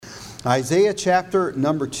Isaiah chapter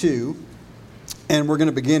number 2, and we're going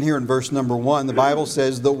to begin here in verse number 1. The Bible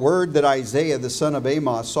says, "The word that Isaiah the son of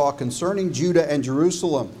Amoz saw concerning Judah and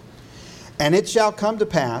Jerusalem. And it shall come to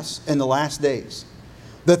pass in the last days,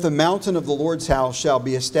 that the mountain of the Lord's house shall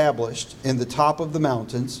be established in the top of the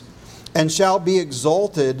mountains, and shall be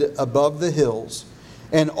exalted above the hills,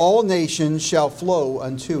 and all nations shall flow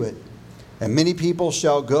unto it. And many people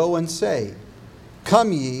shall go and say,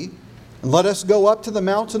 Come ye, and let us go up to the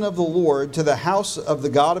mountain of the Lord, to the house of the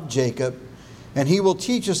God of Jacob, and he will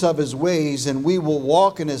teach us of his ways, and we will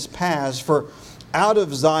walk in his paths. For out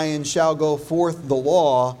of Zion shall go forth the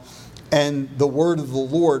law and the word of the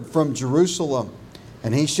Lord from Jerusalem.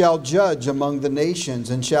 And he shall judge among the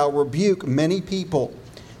nations, and shall rebuke many people.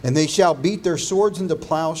 And they shall beat their swords into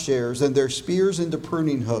plowshares, and their spears into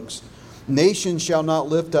pruning hooks. Nation shall not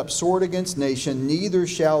lift up sword against nation, neither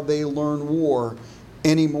shall they learn war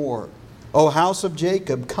any more. O house of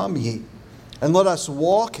Jacob, come ye, and let us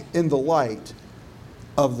walk in the light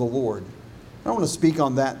of the Lord." I want to speak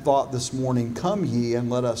on that thought this morning. Come ye, and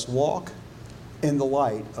let us walk in the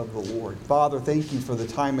light of the Lord. Father, thank you for the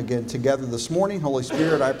time again together this morning. Holy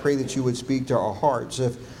Spirit, I pray that you would speak to our hearts.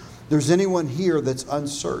 If there's anyone here that's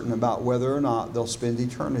uncertain about whether or not they'll spend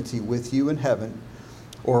eternity with you in heaven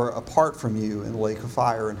or apart from you in the lake of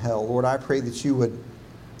fire and hell, Lord, I pray that you would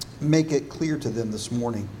make it clear to them this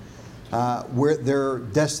morning where their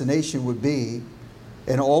destination would be,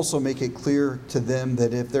 and also make it clear to them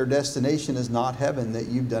that if their destination is not heaven, that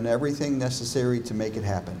you've done everything necessary to make it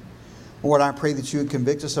happen. Lord, I pray that you would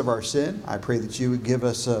convict us of our sin. I pray that you would give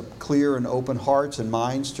us clear and open hearts and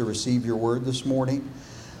minds to receive your word this morning.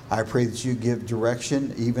 I pray that you give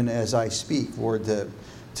direction even as I speak, Lord,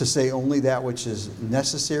 to say only that which is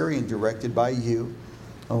necessary and directed by you.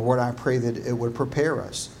 Lord, I pray that it would prepare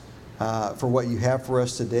us for what you have for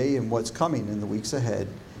us today and what's coming in the weeks ahead.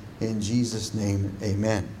 In Jesus' name,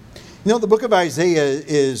 amen. You know, the book of Isaiah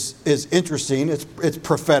is interesting. It's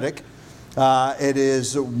prophetic. It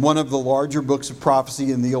is one of the larger books of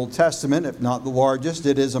prophecy in the Old Testament, if not the largest.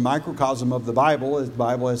 It is a microcosm of the Bible. The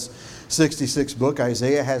Bible has 66 books.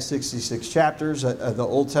 Isaiah has 66 chapters. The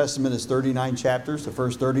Old Testament is 39 chapters. The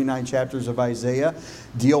first 39 chapters of Isaiah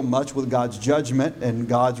deal much with God's judgment and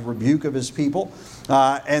God's rebuke of his people.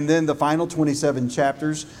 And then the final 27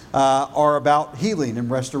 chapters are about healing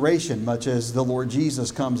and restoration, much as the Lord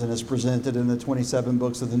Jesus comes and is presented in the 27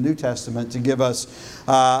 books of the New Testament to give us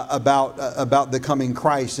about the coming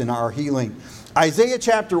Christ and our healing. Isaiah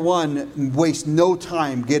chapter 1 wastes no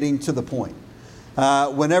time getting to the point.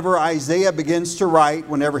 Whenever Isaiah begins to write,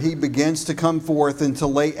 whenever he begins to come forth and to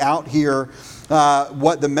lay out here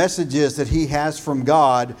what the message is that he has from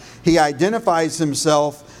God, he identifies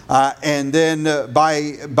himself, and then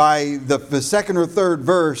by the second or third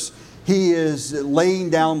verse, he is laying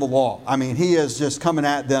down the law. I mean, he is just coming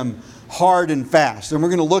at them hard and fast. And we're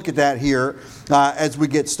going to look at that here as we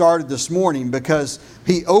get started this morning, because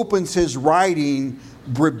he opens his writing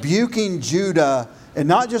rebuking Judah, and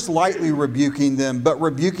not just lightly rebuking them, but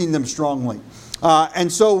rebuking them strongly.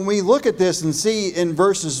 And so when we look at this and see in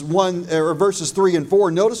verses 3 and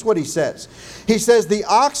 4, notice what he says. He says, "The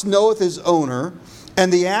ox knoweth his owner,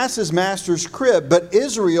 and the ass his master's crib, but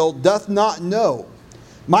Israel doth not know.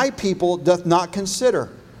 My people doth not consider.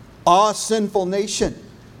 Ah, sinful nation,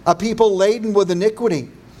 a people laden with iniquity,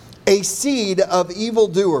 a seed of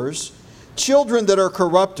evildoers, children that are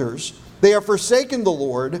corrupters. They have forsaken the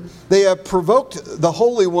Lord. They have provoked the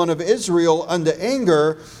Holy One of Israel unto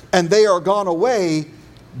anger, and they are gone away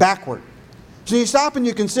backward." So you stop and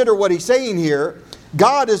you consider what he's saying here.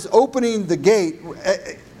 God is opening the gate.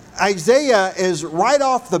 Isaiah is right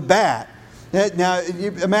off the bat. Now,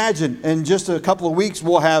 you imagine, in just a couple of weeks,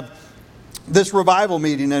 we'll have this revival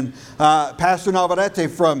meeting, and Pastor Navarrete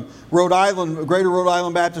from Rhode Island, Greater Rhode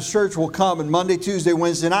Island Baptist Church, will come, and Monday, Tuesday,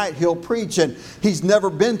 Wednesday night he'll preach, and he's never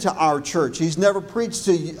been to our church. He's never preached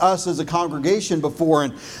to us as a congregation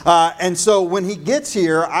before, and so when he gets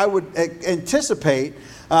here, I would anticipate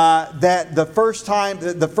that the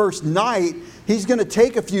first night, he's going to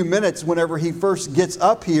take a few minutes whenever he first gets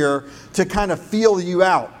up here to kind of feel you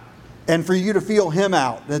out, and for you to feel him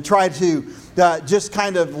out, and try to just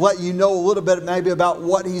kind of let you know a little bit maybe about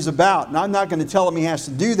what he's about. And I'm not going to tell him he has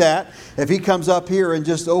to do that. If he comes up here and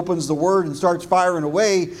just opens the Word and starts firing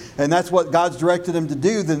away, and that's what God's directed him to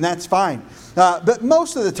do, then that's fine. But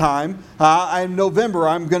most of the time, in November,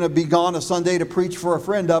 I'm going to be gone a Sunday to preach for a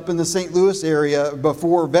friend up in the St. Louis area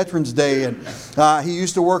before Veterans Day. And he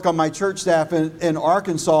used to work on my church staff in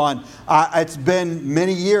Arkansas. And it's been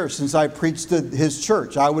many years since I preached to his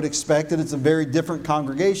church. I would expect that it's a very different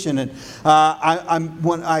congregation. And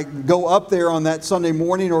When I go up there on that Sunday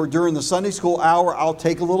morning or during the Sunday school hour, I'll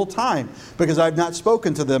take a little time because I've not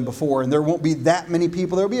spoken to them before, and there won't be that many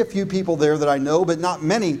people. There'll be a few people there that I know, but not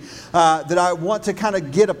many, that I want to kind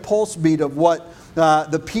of get a pulse beat of what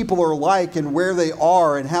the people are like and where they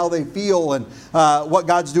are and how they feel and what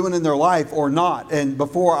God's doing in their life or not. And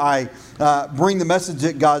before I bring the message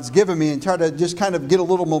that God's given me and try to just kind of get a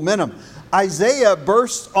little momentum, Isaiah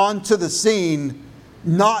bursts onto the scene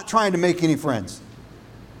not trying to make any friends.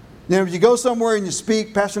 Now, if you go somewhere and you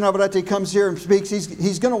speak, Pastor Navarrete comes here and speaks,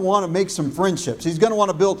 he's going to want to make some friendships. He's going to want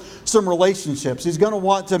to build some relationships. He's going to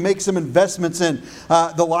want to make some investments in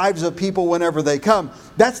the lives of people whenever they come.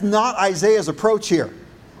 That's not Isaiah's approach here.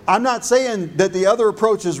 I'm not saying that the other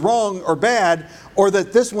approach is wrong or bad or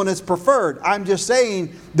that this one is preferred. I'm just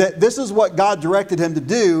saying that this is what God directed him to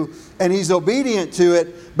do, and he's obedient to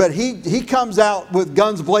it, but he comes out with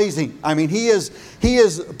guns blazing. I mean, he is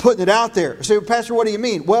putting it out there. So, Pastor, what do you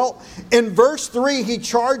mean? Well, in verse 3, he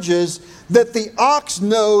charges that the ox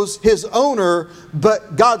knows his owner,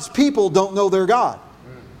 but God's people don't know their God.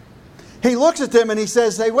 He looks at them and he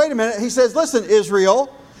says, hey, wait a minute. He says, listen,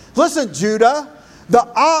 Israel, listen, Judah, the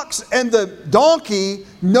ox and the donkey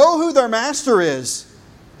know who their master is,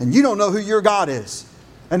 and you don't know who your God is.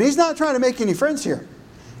 And he's not trying to make any friends here.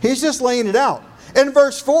 He's just laying it out. In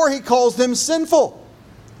verse 4, he calls them sinful,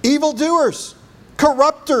 evildoers,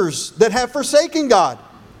 corrupters that have forsaken God,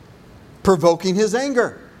 provoking his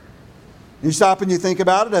anger. You stop and you think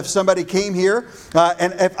about it. If somebody came here,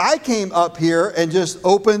 and if I came up here and just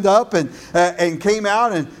opened up and came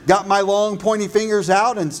out and got my long pointy fingers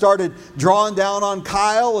out and started drawing down on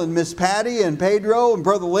Kyle and Miss Patty and Pedro and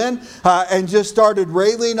Brother Lynn and just started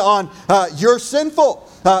railing on, you're sinful.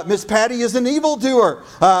 Miss Patty is an evildoer.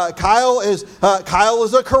 Kyle is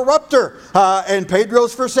a corrupter, and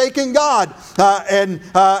Pedro's forsaken God, and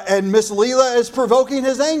Miss Leela is provoking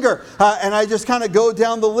his anger. And I just kind of go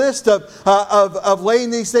down the list of laying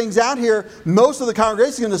these things out here. Most of the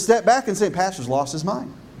congregation is going to step back and say, "Pastor's lost his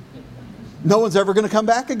mind. No one's ever going to come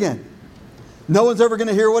back again. No one's ever going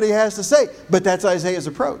to hear what he has to say." But that's Isaiah's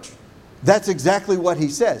approach. That's exactly what he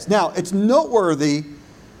says. Now, it's noteworthy.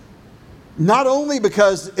 Not only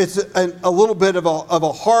because it's a little bit of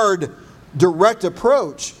a hard, direct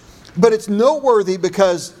approach, but it's noteworthy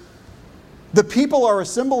because the people are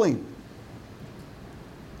assembling.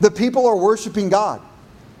 The people are worshiping God.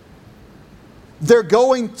 They're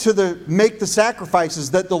going to make the sacrifices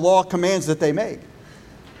that the law commands that they make.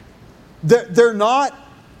 They've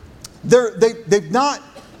not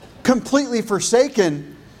completely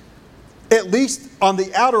forsaken, at least on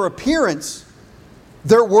the outer appearance,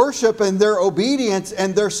 their worship and their obedience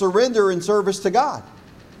and their surrender and service to God.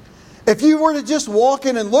 If you were to just walk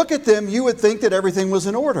in and look at them, you would think that everything was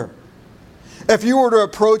in order. If you were to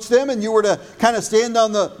approach them and you were to kind of stand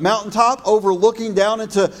on the mountaintop overlooking down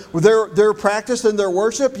into their practice and their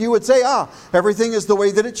worship, you would say, everything is the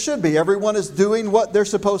way that it should be. Everyone is doing what they're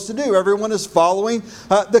supposed to do. Everyone is following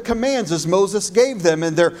the commands as Moses gave them,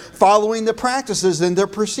 and they're following the practices and their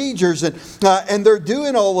procedures, and they're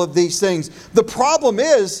doing all of these things. The problem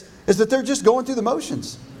is that they're just going through the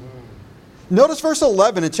motions. Notice verse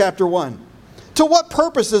 11 in chapter 1. To what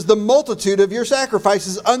purpose is the multitude of your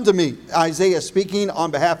sacrifices unto me? Isaiah speaking on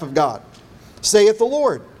behalf of God. Saith the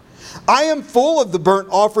Lord, I am full of the burnt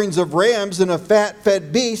offerings of rams and of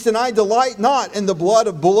fat-fed beasts, and I delight not in the blood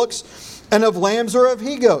of bullocks and of lambs or of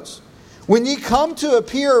he-goats. When ye come to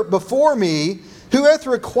appear before me, who hath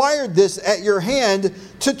required this at your hand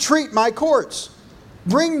to treat my courts?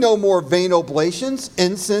 Bring no more vain oblations.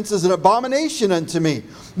 Incense is an abomination unto me.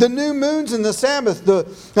 The new moons and the Sabbath,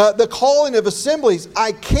 the calling of assemblies,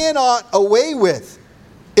 I cannot away with.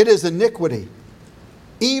 It is iniquity.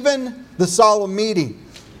 Even the solemn meeting,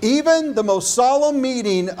 even the most solemn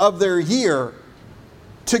meeting of their year,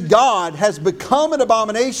 to God has become an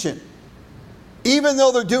abomination, even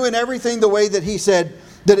though they're doing everything the way that He said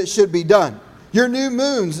that it should be done. Your new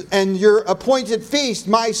moons and your appointed feast,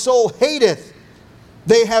 my soul hateth.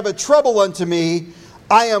 They have a trouble unto me.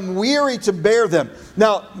 I am weary to bear them.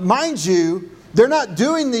 Now, mind you, they're not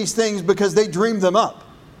doing these things because they dreamed them up.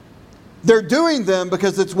 They're doing them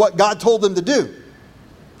because it's what God told them to do.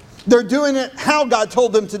 They're doing it how God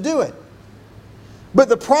told them to do it. But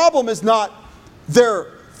the problem is not their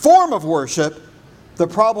form of worship. The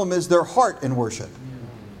problem is their heart in worship.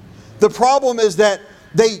 The problem is that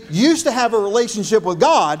they used to have a relationship with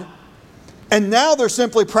God, and now they're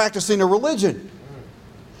simply practicing a religion.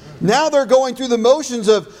 Now they're going through the motions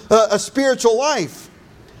of a spiritual life,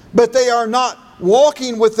 but they are not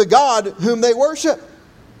walking with the God whom they worship.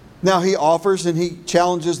 Now He offers and He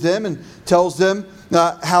challenges them and tells them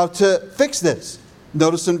how to fix this.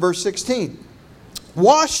 Notice in verse 16.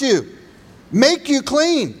 Wash you, make you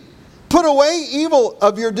clean, put away evil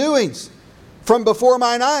of your doings from before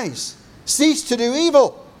mine eyes. Cease to do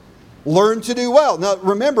evil, learn to do well. Now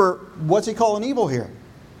remember, what's he calling evil here?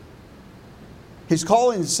 He's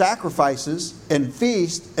calling sacrifices and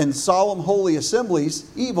feasts and solemn holy assemblies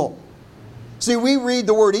evil. See, we read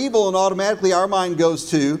the word evil and automatically our mind goes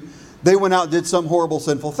to, they went out and did some horrible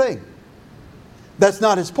sinful thing. That's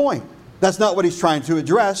not his point. That's not what he's trying to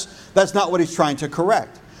address. That's not what he's trying to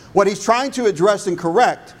correct. What he's trying to address and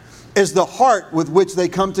correct is the heart with which they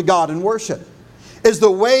come to God in worship. Is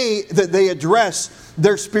the way that they address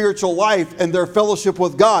their spiritual life and their fellowship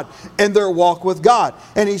with God and their walk with God.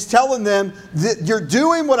 And he's telling them that you're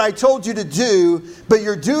doing what I told you to do, but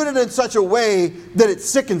you're doing it in such a way that it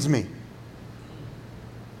sickens me.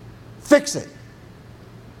 Fix it.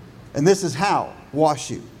 And this is how.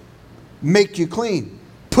 Wash you. Make you clean.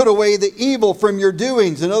 Put away the evil from your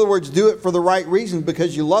doings. In other words, do it for the right reason,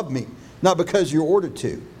 because you love me, not because you're ordered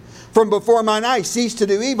to. From before mine eyes, cease to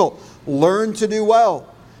do evil. Learn to do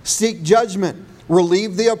well. Seek judgment.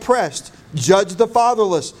 Relieve the oppressed. Judge the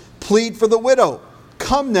fatherless. Plead for the widow.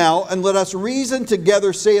 Come now and let us reason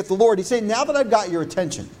together, saith the Lord. He's saying, now that I've got your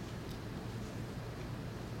attention,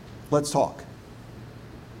 let's talk.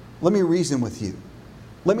 Let me reason with you.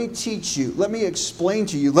 Let me teach you. Let me explain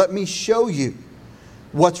to you. Let me show you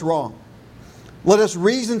what's wrong. Let us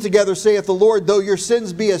reason together, saith the Lord. Though your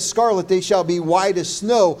sins be as scarlet, they shall be white as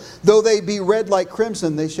snow. Though they be red like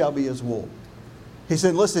crimson, they shall be as wool. He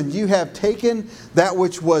said, listen, you have taken that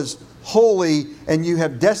which was holy and you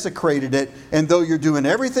have desecrated it. And though you're doing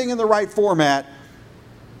everything in the right format,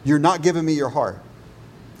 you're not giving me your heart.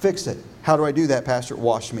 Fix it. How do I do that, Pastor?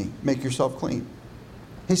 Wash me. Make yourself clean.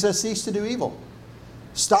 He says, cease to do evil.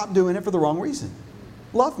 Stop doing it for the wrong reason.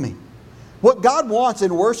 Love me. What God wants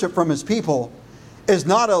in worship from His people is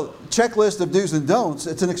not a checklist of do's and don'ts.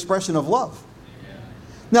 It's an expression of love.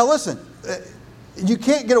 Now listen, you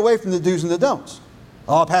can't get away from the do's and the don'ts.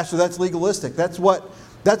 Oh, Pastor, that's legalistic. That's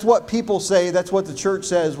what people say. That's what the church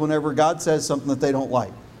says whenever God says something that they don't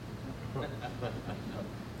like.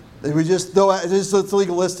 It's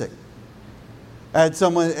legalistic. I had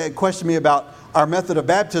someone question me about our method of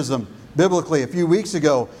baptism biblically a few weeks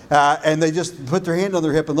ago, and they just put their hand on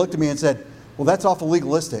their hip and looked at me and said, well, that's awful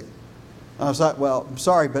legalistic. I was like, well, I'm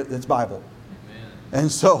sorry, but it's Bible. Amen.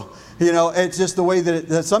 And so, it's just the way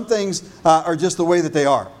that some things are just the way that they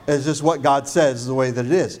are. It's just what God says is the way that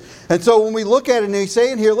it is. And so when we look at it and He's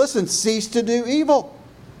saying here, listen, cease to do evil.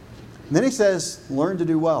 And then He says, learn to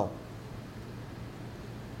do well.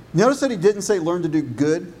 Notice that He didn't say learn to do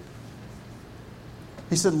good.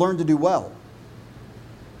 He said learn to do well.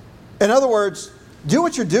 In other words, do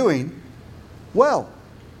what you're doing well.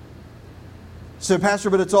 So, Pastor,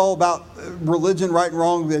 but it's all about religion, right and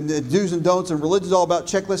wrong, and do's and don'ts, and religion's all about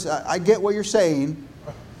checklists. I get what you're saying,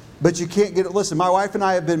 but you can't get it. Listen, my wife and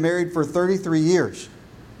I have been married for 33 years.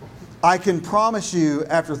 I can promise you,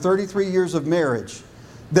 after 33 years of marriage,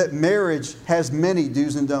 that marriage has many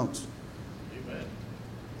do's and don'ts. Amen.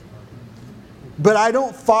 But I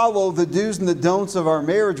don't follow the do's and the don'ts of our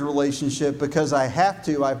marriage relationship because I have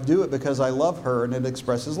to. I do it because I love her and it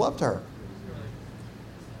expresses love to her.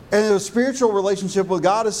 And the spiritual relationship with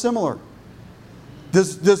God is similar.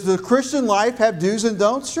 Does the Christian life have do's and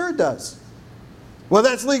don'ts? Sure it does. Well,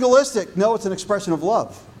 that's legalistic. No, it's an expression of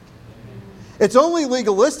love. It's only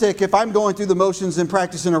legalistic if I'm going through the motions and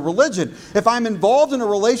practicing a religion. If I'm involved in a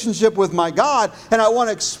relationship with my God and I want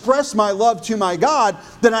to express my love to my God,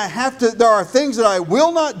 then there are things that I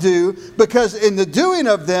will not do because in the doing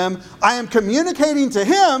of them, I am communicating to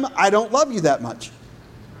Him, I don't love you that much.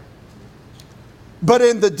 But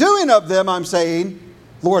in the doing of them, I'm saying,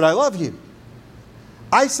 Lord, I love you.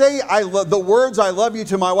 I say the words I love you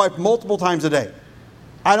to my wife multiple times a day.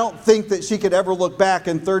 I don't think that she could ever look back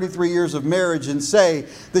in 33 years of marriage and say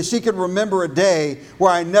that she could remember a day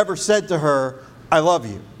where I never said to her, I love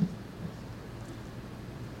you.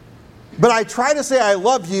 But I try to say I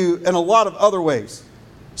love you in a lot of other ways.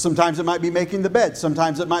 Sometimes it might be making the bed.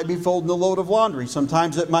 Sometimes it might be folding a load of laundry.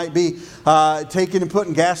 Sometimes it might be taking and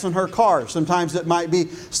putting gas in her car. Sometimes it might be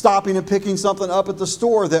stopping and picking something up at the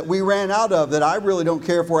store that we ran out of that I really don't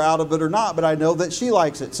care if we're out of it or not, but I know that she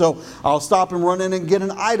likes it. So I'll stop and run in and get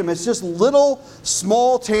an item. It's just little,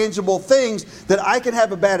 small, tangible things that I can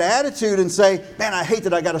have a bad attitude and say, man, I hate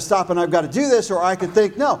that I got to stop and I've got to do this. Or I could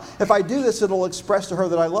think, no, if I do this, it'll express to her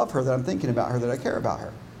that I love her, that I'm thinking about her, that I care about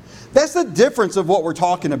her. That's the difference of what we're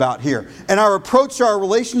talking about here. And our approach to our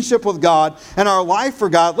relationship with God and our life for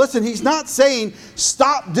God. Listen, He's not saying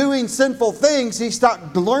stop doing sinful things.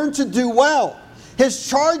 Learn to do well. his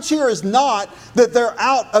charge here is not that they're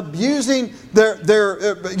out abusing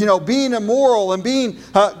being immoral and being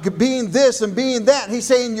this and being that. He's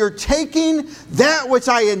saying you're taking that which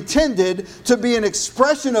I intended to be an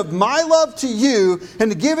expression of my love to you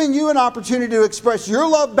and giving you an opportunity to express your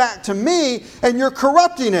love back to me, and you're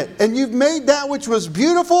corrupting it. And you've made that which was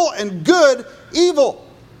beautiful and good evil.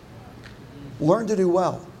 Learn to do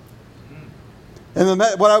well. And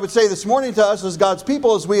what I would say this morning to us as God's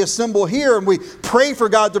people, as we assemble here and we pray for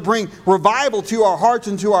God to bring revival to our hearts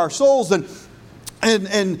and to our souls,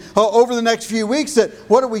 and over the next few weeks, that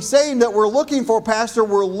what are we saying that we're looking for, Pastor?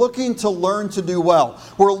 We're looking to learn to do well.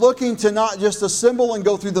 We're looking to not just assemble and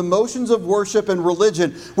go through the motions of worship and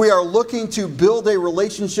religion. We are looking to build a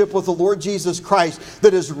relationship with the Lord Jesus Christ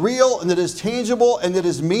that is real and that is tangible and that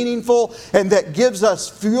is meaningful and that gives us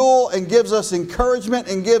fuel and gives us encouragement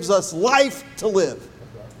and gives us life to live.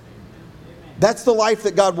 That's the life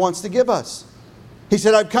that God wants to give us. He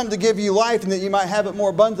said, I've come to give you life and that you might have it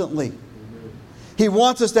more abundantly. He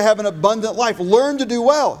wants us to have an abundant life. Learn to do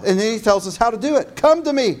well. And then he tells us how to do it. Come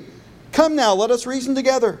to me. Come now. Let us reason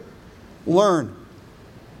together. Learn.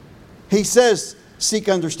 He says, seek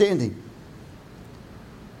understanding.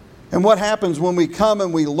 And what happens when we come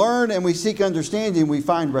and we learn and we seek understanding? We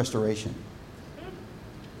find restoration.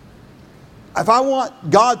 If I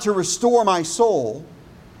want God to restore my soul,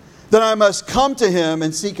 then I must come to Him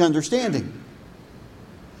and seek understanding.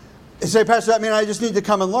 You say, Pastor, that means I just need to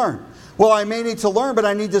come and learn. Well, I may need to learn, but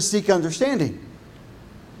I need to seek understanding.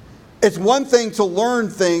 It's one thing to learn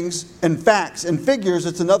things and facts and figures.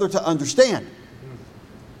 It's another to understand.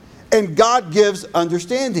 And God gives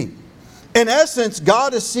understanding. In essence,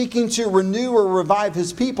 God is seeking to renew or revive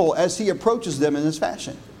His people as He approaches them in this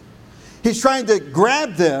fashion. He's trying to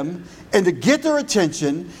grab them and to get their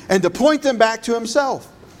attention and to point them back to Himself.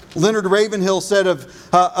 Leonard Ravenhill said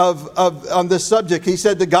on this subject, he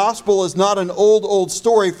said, the gospel is not an old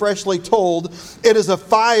story freshly told. It is a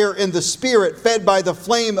fire in the spirit fed by the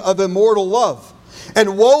flame of immortal love.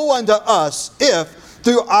 And woe unto us if,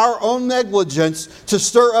 through our own negligence, to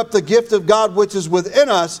stir up the gift of God which is within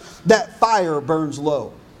us, that fire burns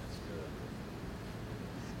low.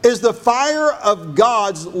 Is the fire of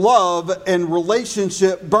God's love and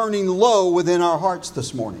relationship burning low within our hearts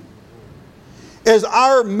this morning? Is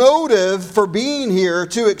our motive for being here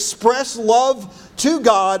to express love to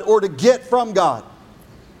God or to get from God?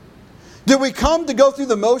 Did we come to go through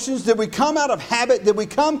the motions? Did we come out of habit? Did we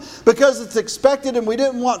come because it's expected and we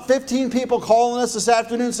didn't want 15 people calling us this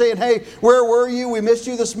afternoon saying, hey, where were you? We missed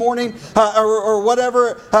you this morning, or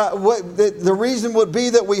whatever the reason would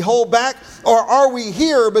be that we hold back? Or are we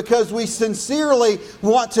here because we sincerely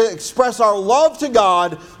want to express our love to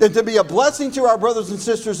God and to be a blessing to our brothers and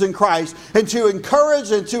sisters in Christ and to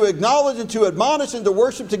encourage and to acknowledge and to admonish and to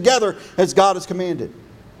worship together as God has commanded?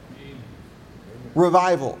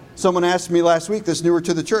 Revival. Someone asked me last week, this newer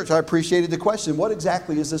to the church, I appreciated the question, what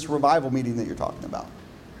exactly is this revival meeting that you're talking about?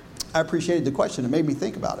 I appreciated the question. It made me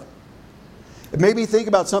think about it. It made me think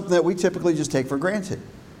about something that we typically just take for granted.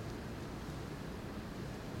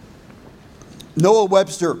 Noah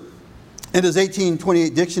Webster, in his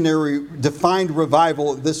 1828 dictionary, defined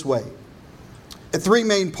revival this way. Three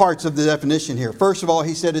main parts of the definition here. First of all,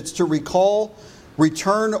 he said it's to recall,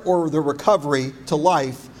 return, or the recovery to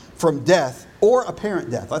life from death or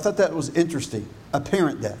apparent death. I thought that was interesting.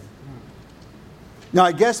 Apparent death. Now,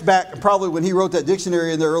 I guess back probably when he wrote that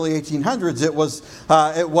dictionary in the early 1800s,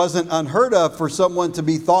 it wasn't unheard of for someone to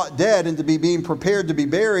be thought dead and to be being prepared to be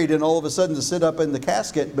buried and all of a sudden to sit up in the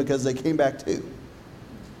casket because they came back too.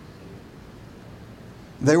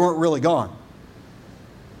 They weren't really gone.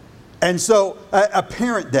 And so,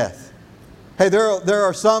 apparent death. Hey, there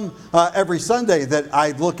are some every Sunday that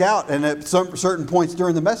I look out, and at some certain points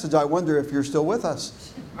during the message, I wonder if you're still with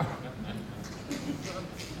us.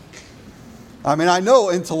 I mean, I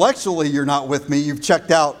know intellectually you're not with me. You've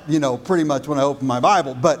checked out, pretty much when I open my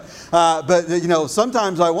Bible. But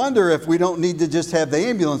sometimes I wonder if we don't need to just have the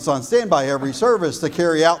ambulance on standby every service to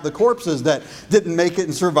carry out the corpses that didn't make it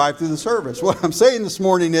and survive through the service. What I'm saying this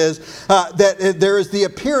morning is that there is the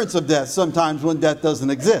appearance of death sometimes when death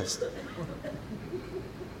doesn't exist.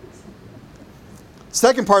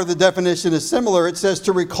 Second part of the definition is similar. It says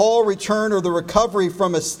to recall, return, or the recovery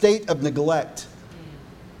from a state of neglect,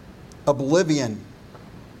 oblivion,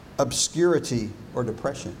 obscurity, or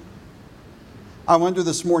depression. I wonder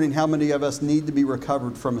this morning how many of us need to be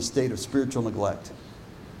recovered from a state of spiritual neglect.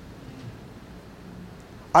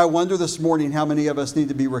 I wonder this morning how many of us need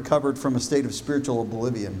to be recovered from a state of spiritual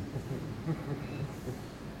oblivion.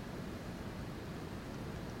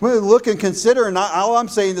 We look and consider, and all I'm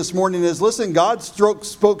saying this morning is, listen, God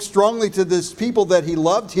spoke strongly to this people that He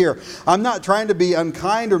loved here. I'm not trying to be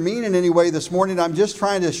unkind or mean in any way this morning. I'm just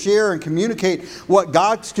trying to share and communicate what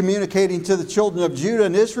God's communicating to the children of Judah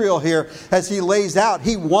and Israel here as He lays out.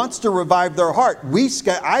 He wants to revive their heart.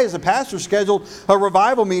 I, as a pastor, scheduled a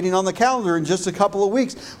revival meeting on the calendar in just a couple of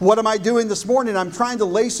weeks. What am I doing this morning? I'm trying to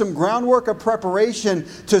lay some groundwork of preparation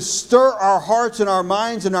to stir our hearts and our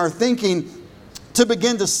minds and our thinking to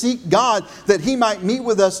begin to seek God that He might meet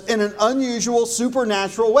with us in an unusual,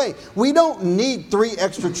 supernatural way. We don't need 3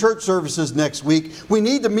 extra church services next week. We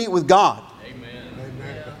need to meet with God.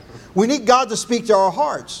 Amen. We need God to speak to our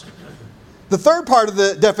hearts. The third part of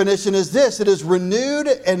the definition is this: it is renewed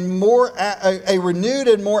and a renewed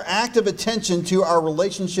and more active attention to our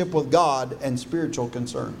relationship with God and spiritual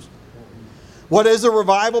concerns. What is a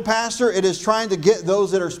revival, Pastor? It is trying to get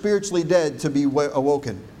those that are spiritually dead to be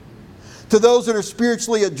awoken. To those that are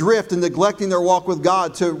spiritually adrift and neglecting their walk with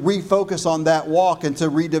God, to refocus on that walk and to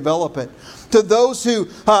redevelop it. To those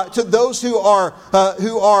who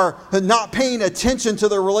are not paying attention to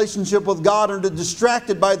their relationship with God and are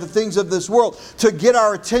distracted by the things of this world, to get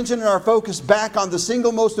our attention and our focus back on the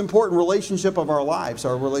single most important relationship of our lives,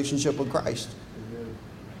 our relationship with Christ.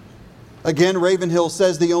 Again, Ravenhill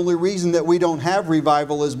says the only reason that we don't have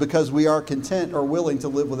revival is because we are content or willing to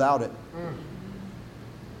live without it.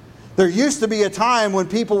 There used to be a time when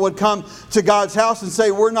people would come to God's house and say,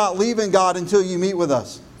 we're not leaving God until you meet with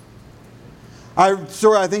us. I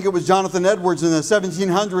think it was Jonathan Edwards in the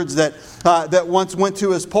 1700s that once went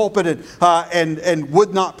to his pulpit and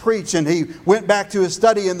would not preach. And he went back to his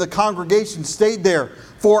study and the congregation stayed there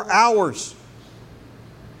for hours.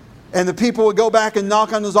 And the people would go back and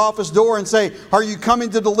knock on his office door and say, are you coming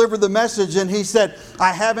to deliver the message? And he said,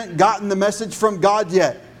 I haven't gotten the message from God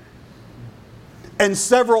yet. And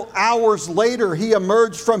several hours later, he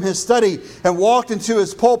emerged from his study and walked into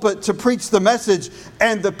his pulpit to preach the message,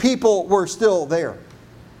 and the people were still there.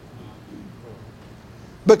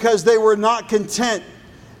 Because they were not content,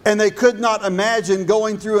 and they could not imagine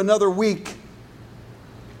going through another week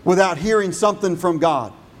without hearing something from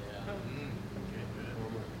God.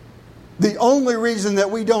 The only reason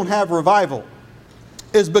that we don't have revival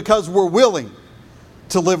is because we're willing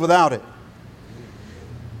to live without it.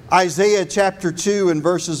 Isaiah chapter 2 and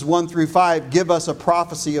verses 1 through 5 give us a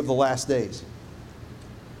prophecy of the last days.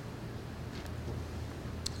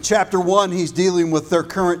 Chapter 1, he's dealing with their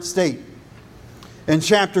current state. In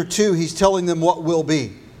chapter 2, he's telling them what will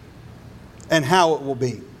be and how it will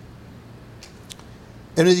be.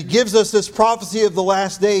 And as he gives us this prophecy of the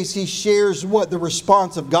last days, he shares what the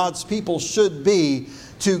response of God's people should be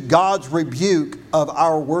to God's rebuke of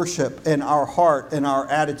our worship and our heart and our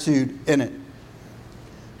attitude in it.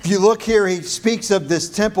 If you look here, he speaks of this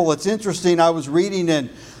temple. It's interesting. I was reading in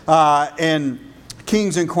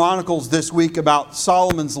Kings and Chronicles this week about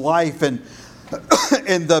Solomon's life and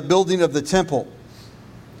the building of the temple.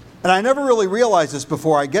 And I never really realized this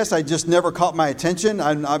before. I guess I just never caught my attention.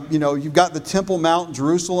 You've got the Temple Mount in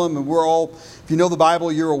Jerusalem, and we're all, if you know the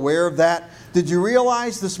Bible, you're aware of that. Did you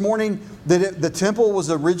realize this morning that the temple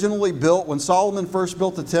was originally built, when Solomon first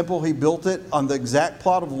built the temple, he built it on the exact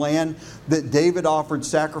plot of land that David offered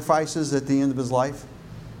sacrifices at the end of his life?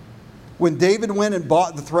 When David went and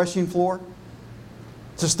bought the threshing floor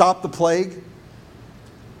to stop the plague,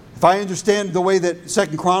 if I understand the way that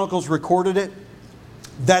 2 Chronicles recorded it,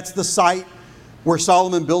 that's the site where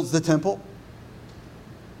Solomon builds the temple,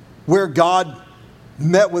 where God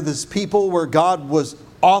met with His people, where God was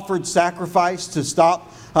offered sacrifice to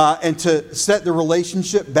stop and to set the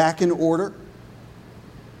relationship back in order.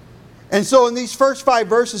 And so in these first 5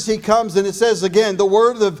 verses he comes and it says again, the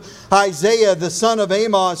word of Isaiah the son of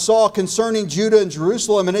Amos saw concerning Judah and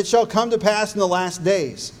Jerusalem, and it shall come to pass in the last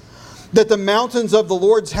days that the mountains of the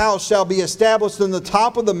Lord's house shall be established in the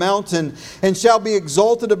top of the mountain, and shall be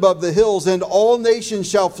exalted above the hills, and all nations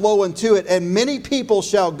shall flow into it, and many people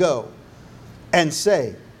shall go and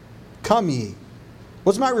say, come ye.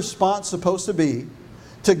 What's my response supposed to be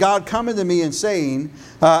to God coming to me and saying,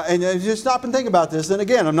 and just stop and think about this, and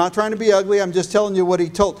again, I'm not trying to be ugly, I'm just telling you what He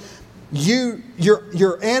told.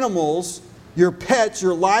 Your animals, your pets,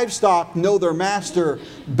 your livestock know their master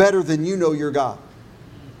better than you know your God.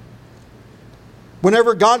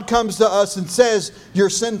 Whenever God comes to us and says, you're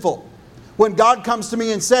sinful. When God comes to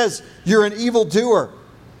me and says, you're an evildoer.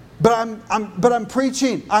 But I'm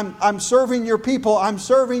preaching. I'm serving your people. I'm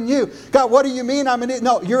serving you. God, what do you mean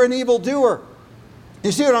no, you're an evildoer.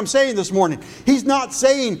 You see what I'm saying this morning? He's not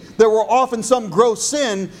saying that we're off in some gross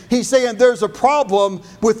sin. He's saying there's a problem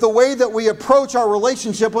with the way that we approach our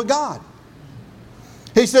relationship with God.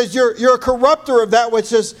 He says, you're a corrupter of that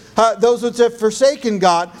which is those which have forsaken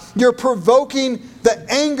God. You're provoking the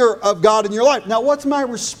anger of God in your life. Now, what's my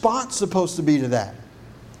response supposed to be to that?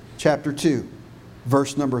 Chapter 2,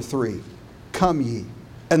 verse number 3. Come ye,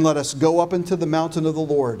 and let us go up into the mountain of the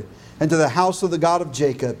Lord, and to the house of the God of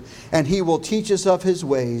Jacob, and He will teach us of His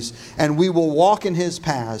ways, and we will walk in His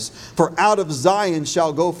paths. For out of Zion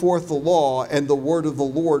shall go forth the law and the word of the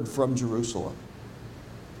Lord from Jerusalem.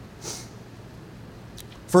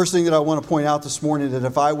 First thing that I want to point out this morning, that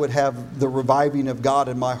if I would have the reviving of God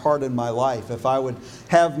in my heart and my life, if I would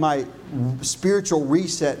have my spiritual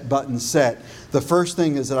reset button set, the first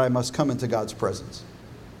thing is that I must come into God's presence.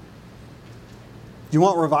 You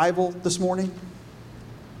want revival this morning?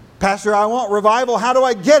 Pastor, I want revival. How do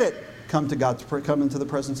I get it? Come into the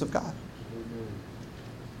presence of God.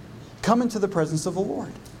 Come into the presence of the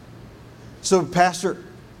Lord. So, Pastor,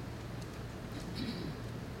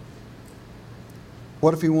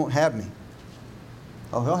 what if He won't have me?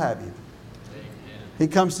 Oh, He'll have you. Amen. He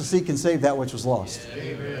comes to seek and save that which was lost.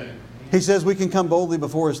 Amen. He says we can come boldly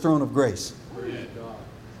before His throne of grace.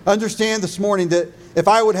 Understand this morning that if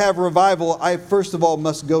I would have revival, I first of all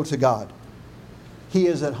must go to God. He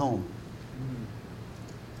is at home.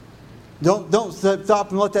 Don't stop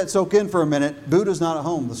and let that soak in for a minute. Buddha's not at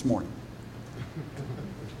home this morning.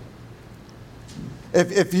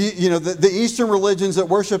 If you know the Eastern religions that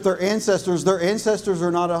worship their ancestors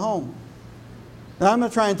are not at home. And I'm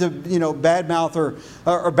not trying to badmouth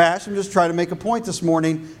or bash. I'm just trying to make a point this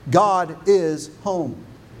morning. God is home.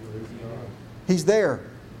 He's there.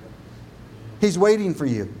 He's waiting for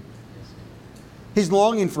you. He's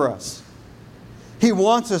longing for us. He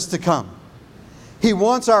wants us to come. He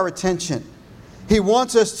wants our attention. He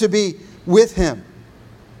wants us to be with Him.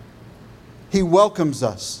 He welcomes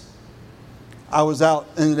us. I was out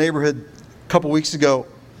in the neighborhood a couple weeks ago,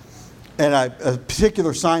 and a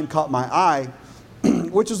particular sign caught my eye,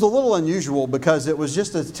 which is a little unusual because it was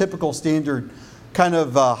just a typical standard kind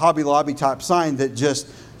of Hobby Lobby type sign that just,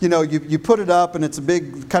 you put it up and it's a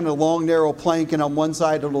big kind of long narrow plank, and on one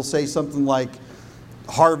side it'll say something like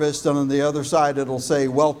harvest, and on the other side it'll say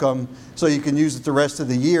welcome, so you can use it the rest of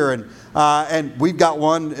the year. And we've got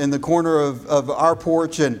one in the corner of our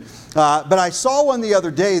porch, but I saw one the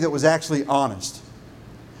other day that was actually honest,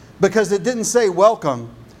 because it didn't say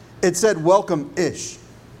welcome, it said welcome-ish.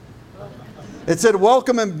 It said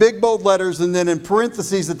welcome in big bold letters, and then in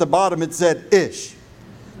parentheses at the bottom it said ish.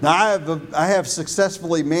 Now I have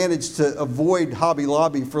successfully managed to avoid Hobby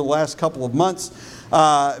Lobby for the last couple of months.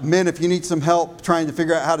 Men, if you need some help trying to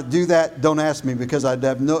figure out how to do that, don't ask me, because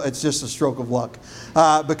it's just a stroke of luck.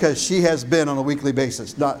 Because she has been on a weekly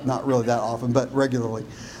basis, not really that often, but regularly.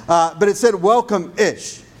 But it said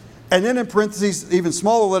welcome-ish. And then in parentheses, even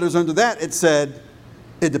smaller letters under that, it said,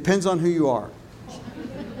 it depends on who you are.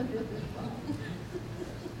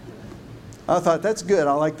 I thought, that's good.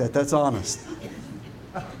 I like that. That's honest.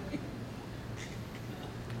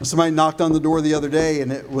 Somebody knocked on the door the other day,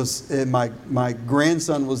 and my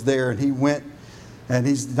grandson was there, and he went, and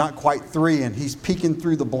he's not quite 3, and he's peeking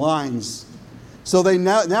through the blinds. So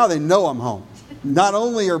now they know I'm home. Not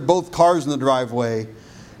only are both cars in the driveway,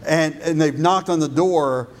 and they've knocked on the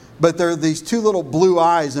door, but there are these 2 little blue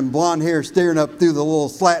eyes and blonde hair staring up through the little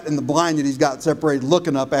slat in the blind that he's got separated,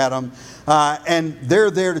 looking up at him. And they're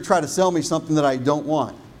there to try to sell me something that I don't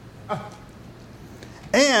want.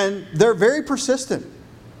 And they're very persistent.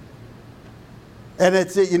 And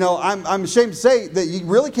it's, I'm ashamed to say that you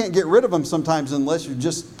really can't get rid of them sometimes unless you're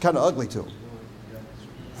just kind of ugly to them.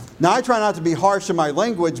 Now, I try not to be harsh in my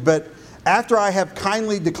language, but after I have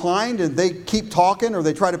kindly declined and they keep talking or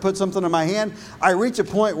they try to put something in my hand, I reach a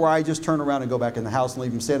point where I just turn around and go back in the house and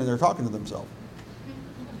leave them standing there talking to themselves.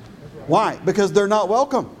 Why? Because they're not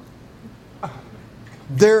welcome.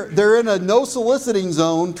 They're in a no soliciting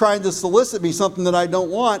zone trying to solicit me something that I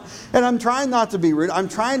don't want. And I'm trying not to be rude. I'm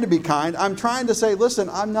trying to be kind. I'm trying to say, listen,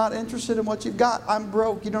 I'm not interested in what you've got. I'm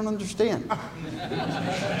broke. You don't understand.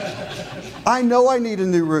 I know I need a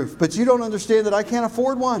new roof, but you don't understand that I can't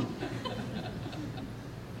afford one.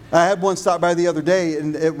 I had one stop by the other day,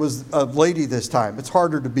 and it was a lady this time. It's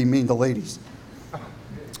harder to be mean to ladies.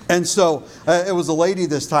 And so it was a lady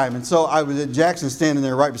this time. And so I was at Jackson standing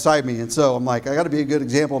there right beside me. And so I'm like, I got to be a good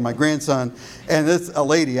example of my grandson. And it's a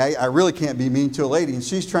lady. I really can't be mean to a lady. And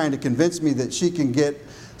she's trying to convince me that she can get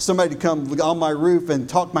somebody to come on my roof and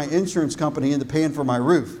talk my insurance company into paying for my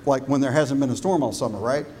roof, like when there hasn't been a storm all summer,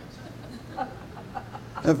 right?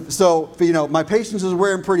 So, my patience is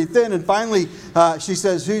wearing pretty thin. And finally, she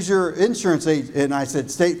says, who's your insurance agent? And I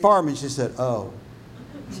said, State Farm. And she said, oh,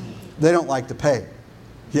 they don't like to pay.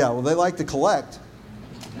 Yeah, well, they like to collect.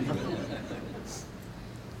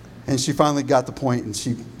 And she finally got the point, and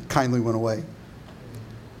she kindly went away.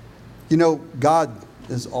 You know, God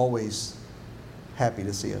is always happy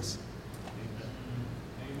to see us.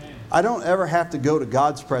 I don't ever have to go to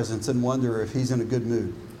God's presence and wonder if He's in a good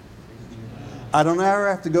mood. I don't ever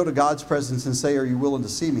have to go to God's presence and say, are you willing to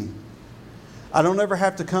see me? I don't ever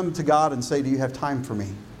have to come to God and say, do you have time for me?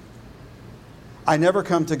 I never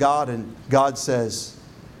come to God and God says,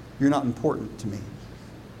 you're not important to me.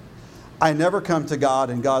 I never come to God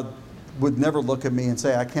and God would never look at me and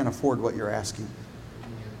say, I can't afford what you're asking.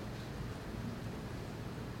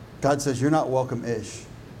 God says, you're not welcome-ish.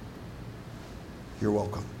 You're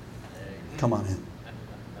welcome. Come on in.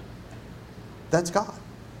 That's God.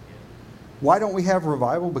 Why don't we have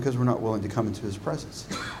revival? Because we're not willing to come into His presence.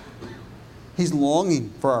 He's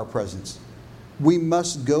longing for our presence. We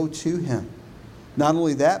must go to Him. Not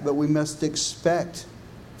only that, but we must expect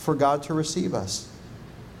for God to receive us.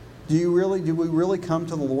 Do we really come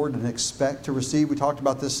to the Lord and expect to receive? We talked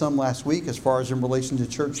about this some last week as far as in relation to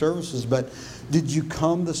church services, but did you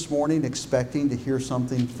come this morning expecting to hear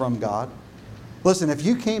something from God? Listen, if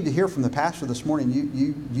you came to hear from the pastor this morning,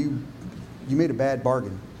 you made a bad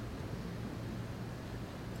bargain.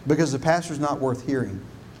 Because the pastor's not worth hearing.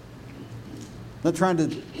 I'm not trying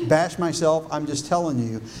to bash myself. I'm just telling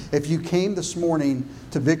you, if you came this morning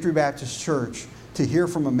to Victory Baptist Church to hear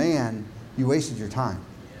from a man, you wasted your time.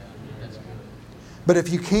 But if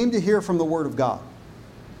you came to hear from the Word of God,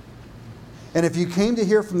 and if you came to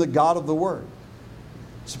hear from the God of the Word,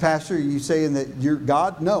 so Pastor, are you saying that you're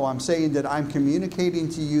God? No, I'm saying that I'm communicating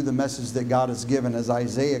to you the message that God has given as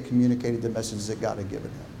Isaiah communicated the message that God had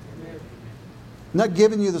given him. I'm not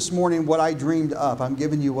giving you this morning what I dreamed up. I'm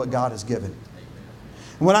giving you what God has given.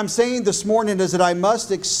 And what I'm saying this morning is that I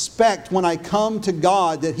must expect when I come to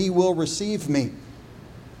God that He will receive me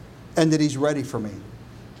and that He's ready for me.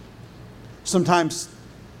 Sometimes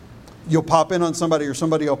you'll pop in on somebody or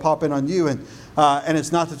somebody will pop in on you and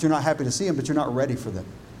it's not that you're not happy to see them, but you're not ready for them.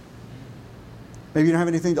 Maybe you don't have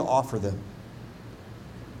anything to offer them.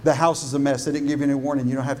 The house is a mess. They didn't give you any warning.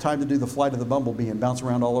 You don't have time to do the flight of the bumblebee and bounce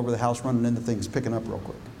around all over the house, running into things, picking up real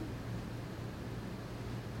quick.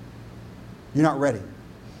 You're not ready.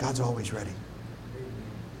 God's always ready.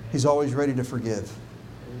 He's always ready to forgive.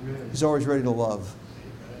 He's always ready to love.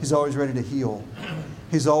 He's always ready to heal.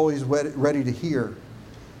 He's always ready to hear.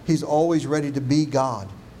 He's always ready to be God.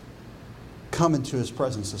 Come into His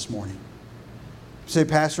presence this morning. Say,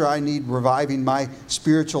 Pastor, I need reviving. My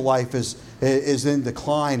spiritual life is in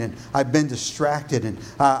decline and I've been distracted. And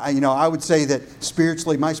I would say that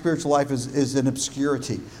spiritually, my spiritual life is in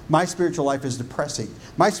obscurity. My spiritual life is depressing.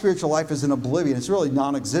 My spiritual life is in oblivion. It's really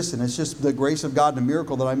non-existent. It's just the grace of God and a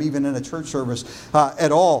miracle that I'm even in a church service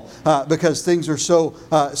at all because things are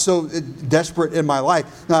so desperate in my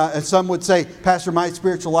life. And some would say, Pastor, my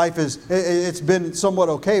spiritual life it's been somewhat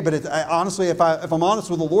okay, but honestly, if I'm honest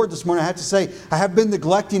with the Lord this morning, I have to say I have been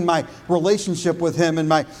neglecting my relationship with Him and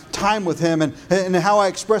my time with Him and how I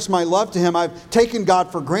express my love to Him. I've taken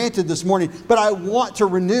God for granted this morning, but I want to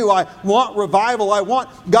renew. I want revival. I want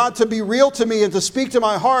God to be real to me and to speak to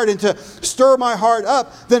my heart and to stir my heart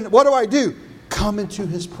up. Then what do? Come into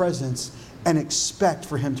His presence and expect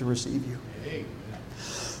for Him to receive you.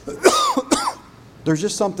 There's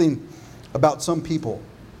just something about some people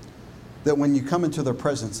that when you come into their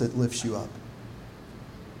presence, it lifts you up.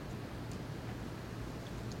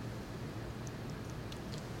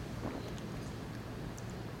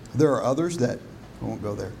 There are others that I won't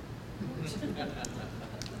go there.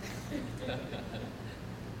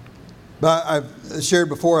 But I've shared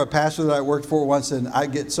before a pastor that I worked for once, and I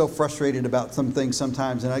get so frustrated about some things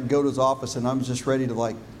sometimes, and I'd go to his office and I'm just ready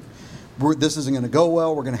to this isn't going to go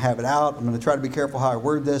well, we're going to have it out, I'm going to try to be careful how I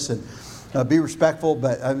word this and be respectful,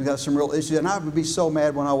 but I've got some real issues. And I would be so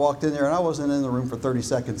mad when I walked in there and I wasn't in the room for 30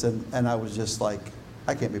 seconds and I was just like,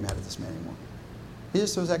 I can't be mad at this man anymore. He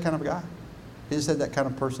just was that kind of a guy. He just had that kind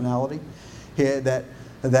of personality. He had that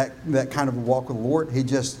kind of a walk with the Lord. You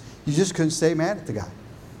just couldn't stay mad at the guy.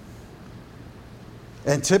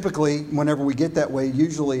 And typically, whenever we get that way,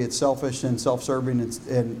 usually it's selfish and self-serving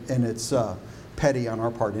and it's petty on our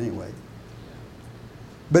part anyway.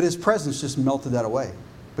 But his presence just melted that away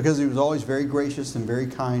because he was always very gracious and very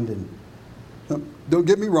kind. And don't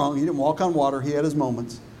get me wrong, he didn't walk on water. He had his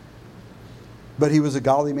moments. But he was a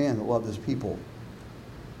godly man that loved his people.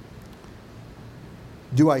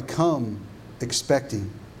 Do I come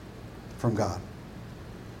expecting from God?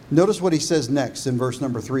 Notice what he says next in verse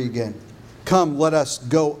number 3 again. Come, let us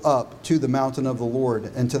go up to the mountain of the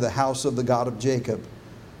Lord and to the house of the God of Jacob,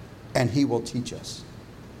 and He will teach us.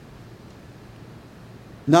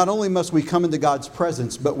 Not only must we come into God's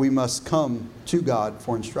presence, but we must come to God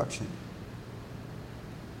for instruction.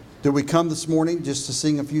 Did we come this morning just to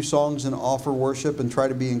sing a few songs and offer worship and try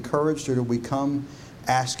to be encouraged, or did we come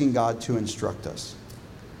asking God to instruct us?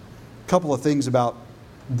 A couple of things about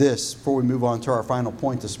this before we move on to our final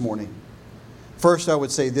point this morning. First, I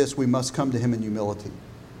would say this: we must come to Him in humility.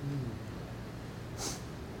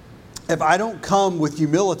 If I don't come with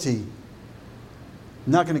humility,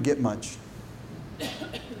 I'm not going to get much.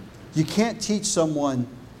 You can't teach someone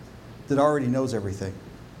that already knows everything.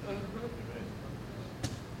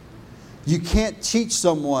 You can't teach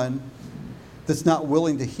someone that's not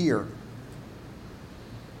willing to hear.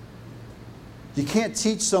 You can't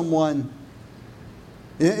teach someone.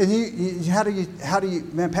 And how do you,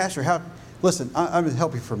 man, Pastor, listen, I'm going to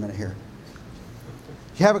help you for a minute here.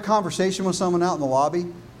 You have a conversation with someone out in the lobby,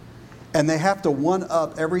 and they have to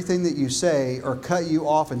one-up everything that you say or cut you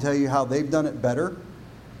off and tell you how they've done it better.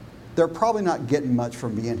 They're probably not getting much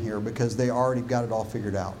from being here because they already got it all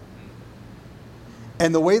figured out.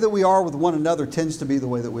 And the way that we are with one another tends to be the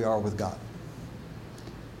way that we are with God.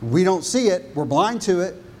 We don't see it. We're blind to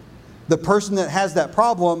it. The person that has that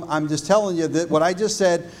problem, I'm just telling you that what I just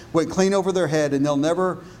said went clean over their head, and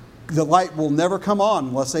the light will never come on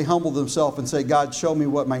unless they humble themselves and say, God, show me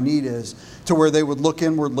what my need is, to where they would look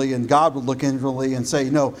inwardly and God would look inwardly and say,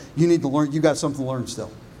 no, you need to learn. You got something to learn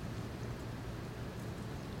still.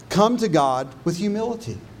 Come to God with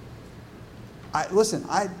humility. Listen,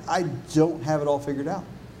 I don't have it all figured out,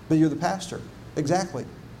 but you're the pastor. Exactly.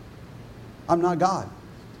 I'm not God.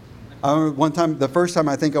 I remember one time, the first time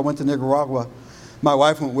I think I went to Nicaragua, my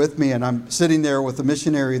wife went with me, and I'm sitting there with a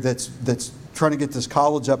missionary that's trying to get this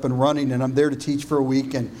college up and running, and I'm there to teach for a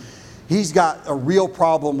week, and he's got a real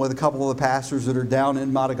problem with a couple of the pastors that are down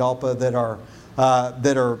in Matagalpa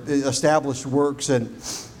that are established works,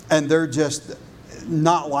 and they're just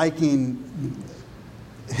not liking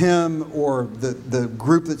him or the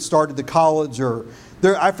group that started the college, or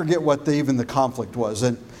I forget what even the conflict was,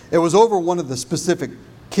 and it was over one of the specific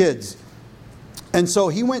kids. And so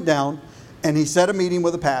he went down and he set a meeting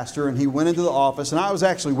with a pastor, and he went into the office, and I was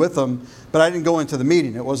actually with him, but I didn't go into the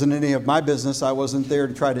meeting. It wasn't any of my business. I wasn't there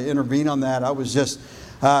to try to intervene on that. I was just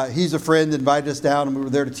he's a friend, invited us down, and we were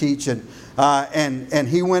there to teach, and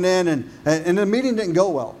he went in, and the meeting didn't go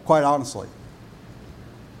well, quite honestly.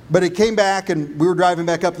 But he came back, and we were driving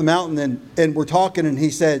back up the mountain, and we're talking, and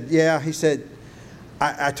he said,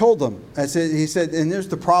 I told him, he said, and there's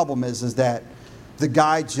the problem is that the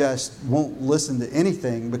guy just won't listen to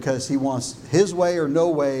anything because he wants his way or no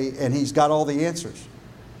way, and he's got all the answers.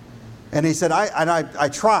 And he said, I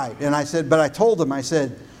tried, and I said, but I told him, I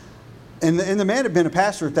said, and the man had been a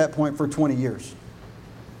pastor at that point for 20 years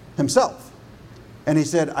himself. And he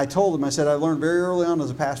said, I told him, I said, I learned very early on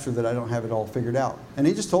as a pastor that I don't have it all figured out. And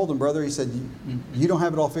he just told him, brother, he said, you don't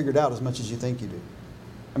have it all figured out as much as you think you do.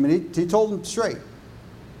 I mean, he told him straight.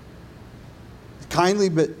 Kindly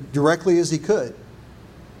but directly as he could.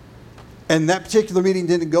 And that particular meeting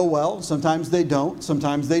didn't go well. Sometimes they don't.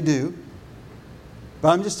 Sometimes they do. But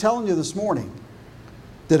I'm just telling you this morning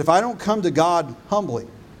that if I don't come to God humbly,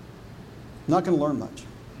 I'm not going to learn much.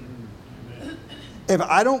 If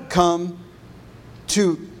I don't come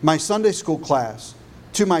to my Sunday school class,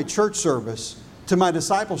 to my church service, to my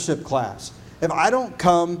discipleship class, if I don't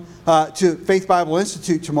come to Faith Bible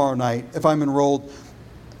Institute tomorrow night, if I'm enrolled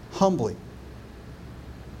humbly,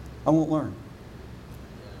 I won't learn.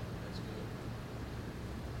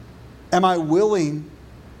 Am I willing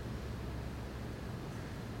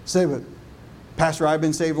to say, but Pastor, I've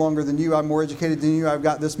been saved longer than you, I'm more educated than you, I've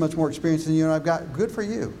got this much more experience than you, and I've got, good for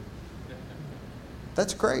you.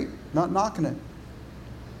 That's great. Not knocking it.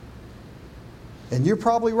 And you're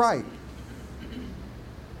probably right.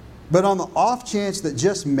 But on the off chance that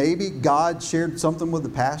just maybe God shared something with the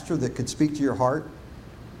pastor that could speak to your heart,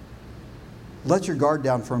 let your guard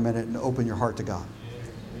down for a minute and open your heart to God.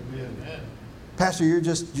 Amen. Pastor, you're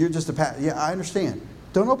just a pastor. Yeah, I understand.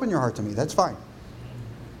 Don't open your heart to me. That's fine.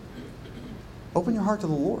 Open your heart to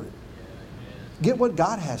the Lord. Get what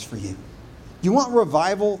God has for you. You want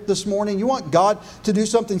revival this morning? You want God to do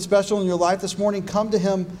something special in your life this morning? Come to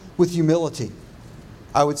Him with humility.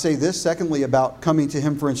 I would say this, secondly, about coming to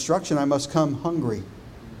Him for instruction. I must come hungry.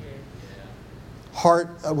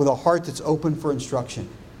 With a heart that's open for instruction.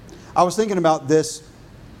 I was thinking about this,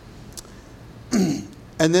 and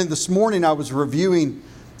then this morning I was reviewing,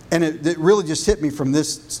 and it really just hit me from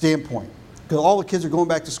this standpoint. Because all the kids are going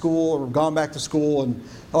back to school or have gone back to school, and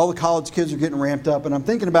all the college kids are getting ramped up. And I'm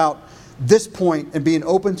thinking about this point and being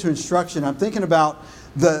open to instruction. I'm thinking about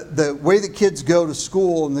the way that kids go to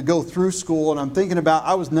school and they go through school, and I'm thinking about,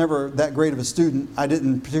 I was never that great of a student. I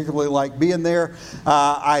didn't particularly like being there.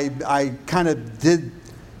 I kind of did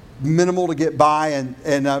minimal to get by,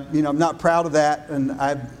 and I'm not proud of that. And I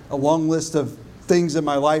have a long list of things in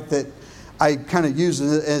my life that I kind of use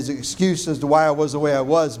as an excuse as to why I was the way I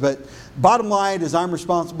was. But bottom line is, I'm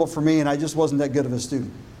responsible for me, and I just wasn't that good of a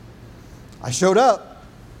student. I showed up.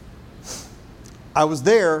 I was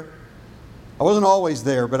there. I wasn't always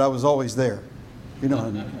there, but I was always there. You know what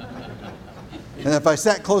I mean? And if I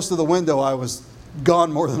sat close to the window, I was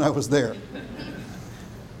gone more than I was there.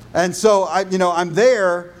 And so I'm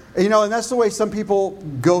there, and that's the way some people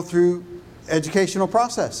go through educational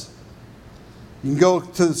process. You can go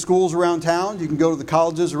to the schools around town, you can go to the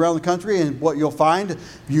colleges around the country, and what you'll find,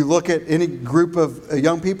 if you look at any group of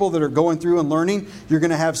young people that are going through and learning, you're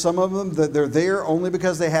going to have some of them that they're there only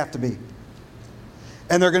because they have to be.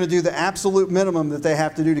 And they're going to do the absolute minimum that they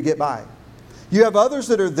have to do to get by. You have others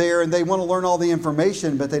that are there and they want to learn all the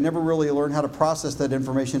information, but they never really learn how to process that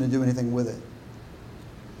information and do anything with it.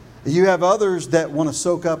 You have others that want to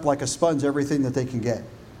soak up like a sponge everything that they can get.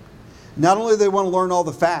 Not only do they want to learn all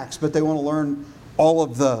the facts, but they want to learn all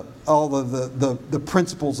of the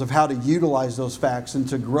principles of how to utilize those facts and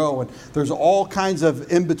to grow. And there's all kinds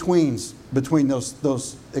of in-betweens between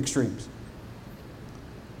those extremes.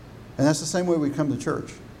 And that's the same way we come to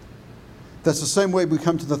church. That's the same way we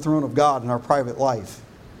come to the throne of God in our private life.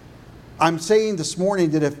 I'm saying this morning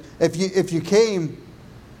that if you came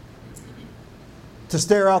to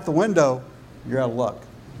stare out the window, you're out of luck.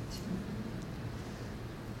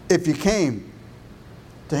 If you came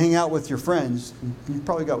to hang out with your friends, you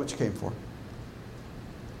probably got what you came for.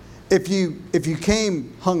 If you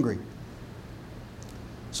came hungry,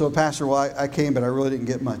 so Pastor, well, I came, but I really didn't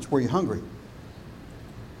get much. Were you hungry?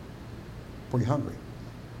 Were you hungry?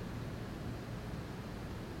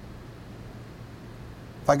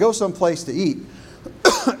 If I go someplace to eat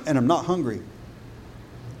and I'm not hungry,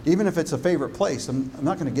 even if it's a favorite place, I'm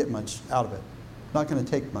not going to get much out of it. I'm not going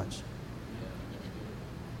to take much.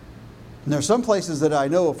 And there are some places that I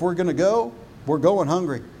know if we're going to go, we're going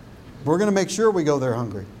hungry. We're going to make sure we go there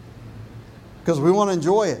hungry because we want to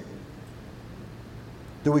enjoy it.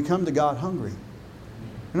 Do we come to God hungry?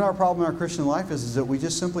 Our problem in our Christian life is that we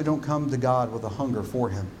just simply don't come to God with a hunger for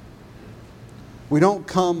Him. We don't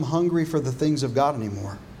come hungry for the things of God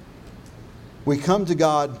anymore. We come to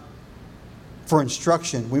God for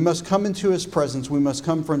instruction. We must come into His presence. We must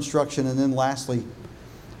come for instruction. And then lastly,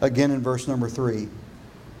 again in verse number 3.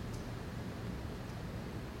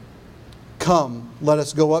 Come, let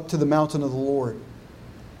us go up to the mountain of the Lord.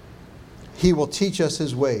 He will teach us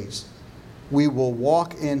His ways. We will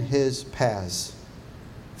walk in His paths.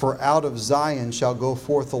 For out of Zion shall go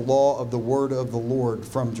forth the law of the word of the Lord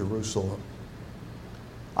from Jerusalem.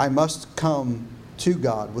 I must come to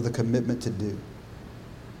God with a commitment to do.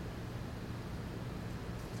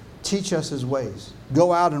 Teach us His ways.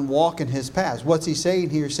 Go out and walk in His paths. What's He saying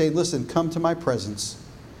here? He's saying, listen, come to my presence.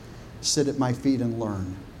 Sit at my feet and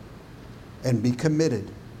learn. And be committed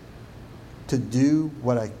to do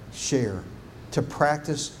what I share. To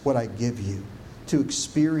practice what I give you. To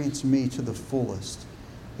experience me to the fullest.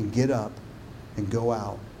 And get up and go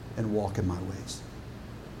out and walk in my ways.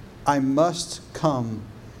 I must come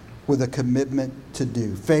with a commitment to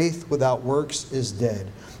do. Faith without works is dead.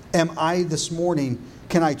 Am I this morning,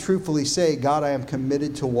 can I truthfully say, God, I am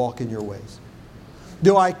committed to walk in your ways?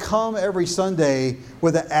 Do I come every Sunday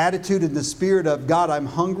with an attitude in the spirit of, God, I'm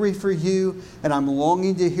hungry for you and I'm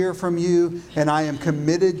longing to hear from you and I am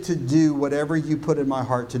committed to do whatever you put in my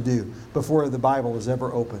heart to do before the Bible is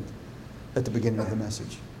ever opened at the beginning of the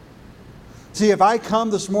message? See, if I come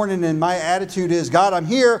this morning and my attitude is, God, I'm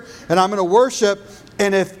here and I'm going to worship,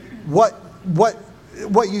 and if what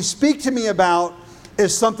you speak to me about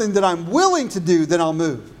is something that I'm willing to do, then I'll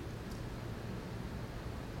move.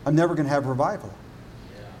 I'm never going to have revival.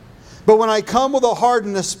 But when I come with a heart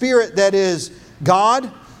and a spirit that is,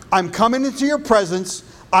 God, I'm coming into your presence,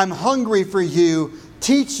 I'm hungry for you,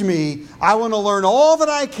 teach me, I want to learn all that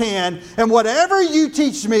I can, and whatever you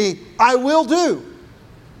teach me, I will do.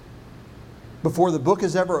 Before the book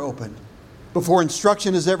is ever opened, before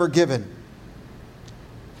instruction is ever given,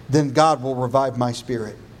 then God will revive my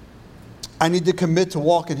spirit. I need to commit to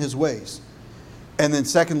walk in His ways. And then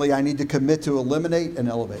secondly, I need to commit to eliminate and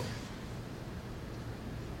elevate.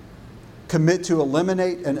 Commit to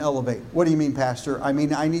eliminate and elevate. What do you mean, Pastor? I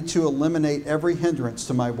mean, I need to eliminate every hindrance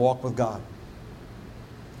to my walk with God.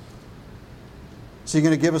 So you're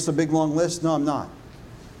going to give us a big long list? No, I'm not.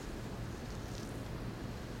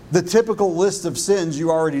 The typical list of sins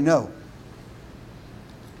you already know.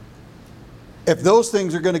 If those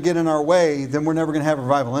things are going to get in our way, then we're never going to have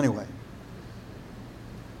revival anyway.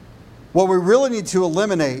 What we really need to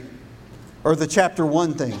eliminate are the chapter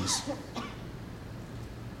 1 things.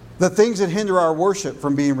 The things that hinder our worship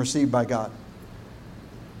from being received by God.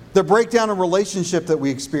 The breakdown of relationship that we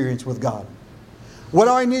experience with God. What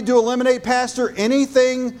do I need to eliminate, Pastor?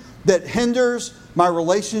 Anything that hinders my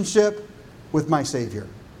relationship with my Savior.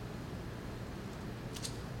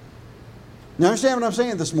 You understand what I'm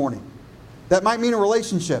saying this morning? That might mean a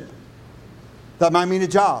relationship. That might mean a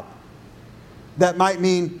job. That might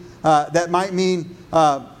mean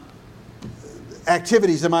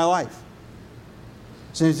activities in my life.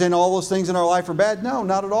 So you're saying all those things in our life are bad? No,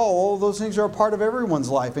 not at all. All of those things are a part of everyone's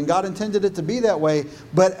life. And God intended it to be that way.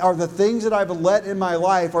 But are the things that I've let in my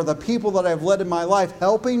life, or the people that I've led in my life,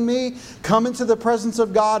 helping me come into the presence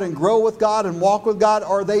of God and grow with God and walk with God?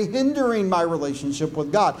 Are they hindering my relationship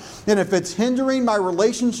with God? And if it's hindering my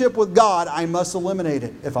relationship with God, I must eliminate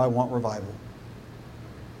it if I want revival.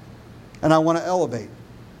 And I want to elevate.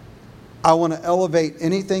 I want to elevate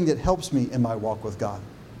anything that helps me in my walk with God.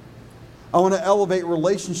 I want to elevate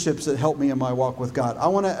relationships that help me in my walk with God. I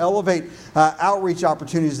want to elevate outreach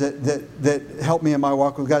opportunities that help me in my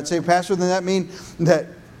walk with God. Say, Pastor, then that mean that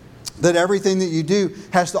everything that you do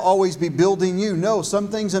has to always be building you? No, some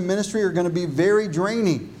things in ministry are going to be very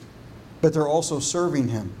draining, but they're also serving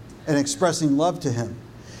Him and expressing love to Him.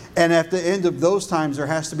 And at the end of those times, there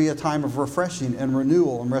has to be a time of refreshing and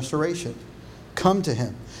renewal and restoration. Come to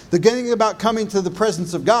Him. The good thing about coming to the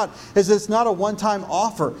presence of God is it's not a one-time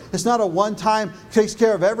offer. It's not a one-time takes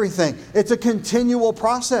care of everything. It's a continual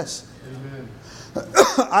process.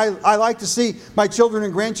 Amen. I like to see my children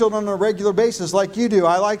and grandchildren on a regular basis like you do.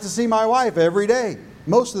 I like to see my wife every day,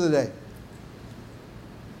 most of the day.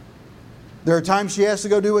 There are times she has to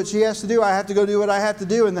go do what she has to do. I have to go do what I have to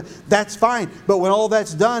do, and that's fine. But when all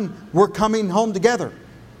that's done, we're coming home together.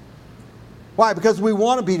 Why? Because we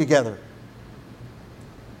want to be together.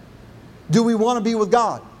 Do we want to be with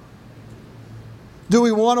God? Do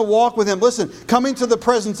we want to walk with Him? Listen, coming to the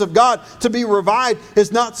presence of God to be revived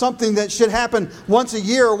is not something that should happen once a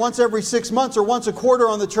year or once every 6 months or once a quarter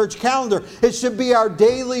on the church calendar. It should be our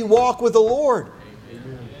daily walk with the Lord.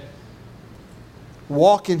 Amen.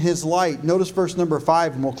 Walk in His light. Notice verse number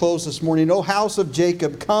 5, and we'll close this morning. O house of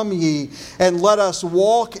Jacob, come ye, and let us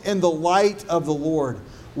walk in the light of the Lord.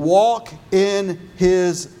 Walk in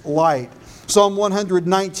His light. Psalm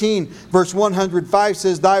 119 verse 105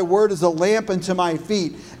 says, Thy word is a lamp unto my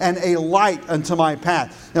feet and a light unto my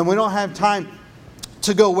path. And we don't have time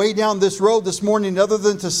to go way down this road this morning other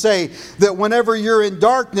than to say that whenever you're in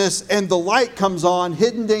darkness and the light comes on,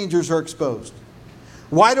 hidden dangers are exposed.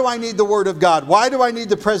 Why do I need the Word of God? Why do I need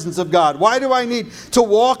the presence of God? Why do I need to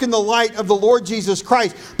walk in the light of the Lord Jesus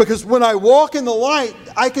Christ? Because when I walk in the light,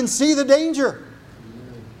 I can see the danger.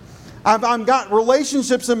 I've got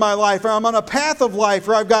relationships in my life, or I'm on a path of life,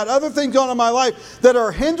 or I've got other things going on in my life that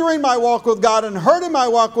are hindering my walk with God and hurting my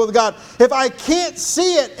walk with God. If I can't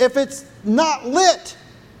see it, if it's not lit,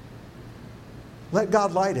 let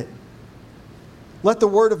God light it. Let the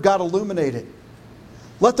Word of God illuminate it.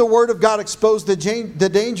 Let the Word of God expose the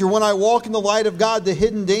danger. When I walk in the light of God, the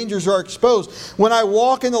hidden dangers are exposed. When I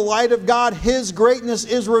walk in the light of God, His greatness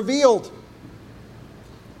is revealed.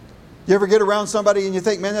 You ever get around somebody and you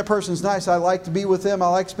think, man, that person's nice. I like to be with them. I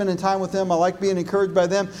like spending time with them. I like being encouraged by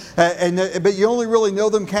them. But you only really know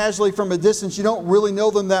them casually from a distance. You don't really know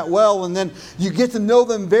them that well. And then you get to know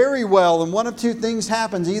them very well. And one of two things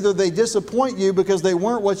happens. Either they disappoint you because they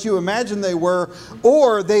weren't what you imagined they were,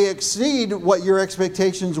 or they exceed what your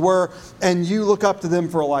expectations were and you look up to them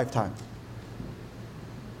for a lifetime.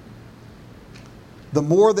 The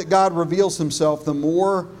more that God reveals Himself, the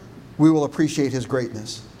more we will appreciate His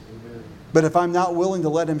greatness. But if I'm not willing to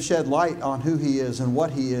let Him shed light on who He is and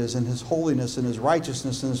what He is and His holiness and His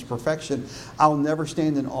righteousness and His perfection, I'll never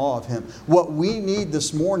stand in awe of Him. What we need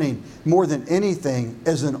this morning, more than anything,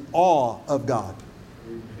 is an awe of God.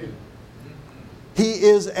 Amen. He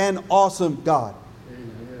is an awesome God.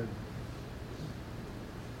 Amen.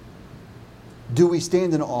 Do we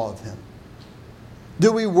stand in awe of Him?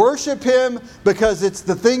 Do we worship Him because it's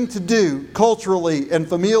the thing to do culturally and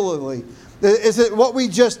familially? Is it what we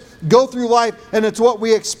just go through life and it's what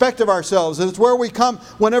we expect of ourselves? And it's where we come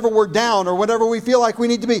whenever we're down or whenever we feel like we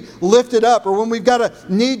need to be lifted up or when we've got a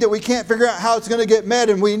need that we can't figure out how it's going to get met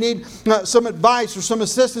and we need some advice or some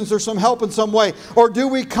assistance or some help in some way? Or do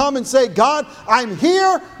we come and say, God, I'm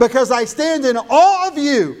here because I stand in awe of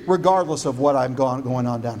You regardless of what I'm going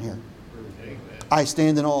on down here? Amen. I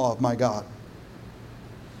stand in awe of my God.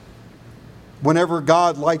 Whenever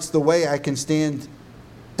God lights the way, I can stand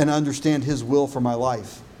and understand His will for my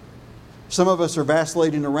life. Some of us are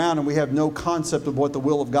vacillating around and we have no concept of what the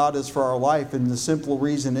will of God is for our life. And the simple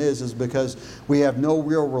reason is because we have no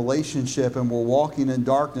real relationship and we're walking in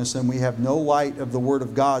darkness and we have no light of the Word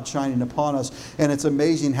of God shining upon us. And it's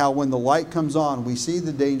amazing how when the light comes on, we see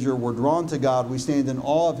the danger, we're drawn to God, we stand in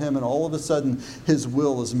awe of Him, and all of a sudden His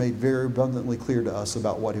will is made very abundantly clear to us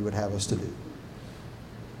about what He would have us to do.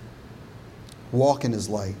 Walk in His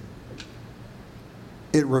light.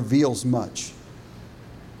 It reveals much.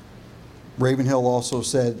 Ravenhill also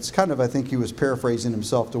said, it's kind of, I think he was paraphrasing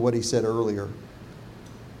himself to what he said earlier.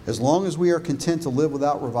 As long as we are content to live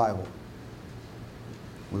without revival,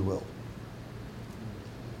 we will.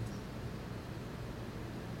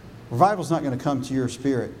 Revival's not going to come to your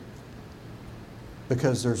spirit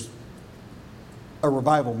because there's a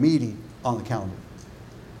revival meeting on the calendar.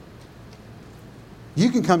 You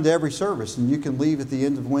can come to every service and you can leave at the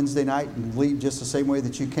end of Wednesday night and leave just the same way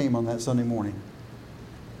that you came on that Sunday morning.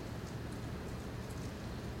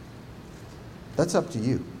 That's up to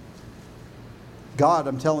you. God,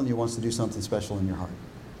 I'm telling you, wants to do something special in your heart.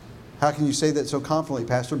 How can you say that so confidently,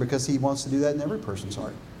 Pastor? Because He wants to do that in every person's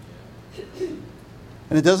heart.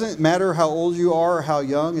 And it doesn't matter how old you are or how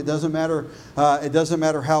young. It doesn't matter. It doesn't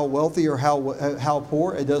matter how wealthy or how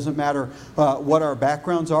poor. It doesn't matter what our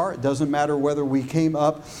backgrounds are. It doesn't matter whether we came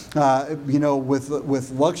up,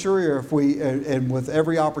 with luxury, or if we and with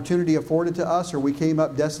every opportunity afforded to us, or we came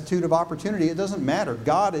up destitute of opportunity. It doesn't matter.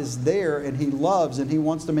 God is there, and He loves, and He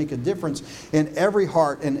wants to make a difference in every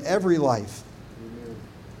heart and every life.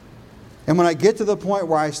 And when I get to the point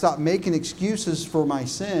where I stop making excuses for my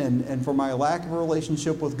sin and for my lack of a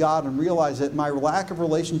relationship with God, and realize that my lack of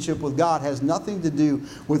relationship with God has nothing to do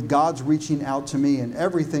with God's reaching out to me, and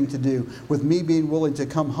everything to do with me being willing to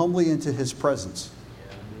come humbly into His presence,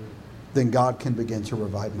 then God can begin to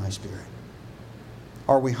revive my spirit.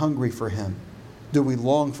 Are we hungry for Him? Do we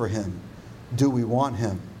long for Him? Do we want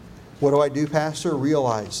Him? What do I do, Pastor?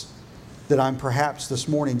 Realize that I'm perhaps this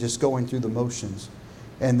morning just going through the motions.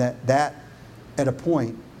 And that at a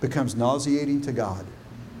point becomes nauseating to God.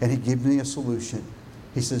 And He gives me a solution.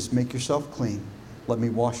 He says, make yourself clean. Let me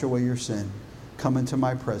wash away your sin. Come into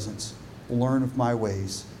my presence. Learn of my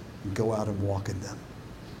ways. And go out and walk in them.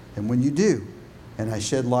 And when you do, and I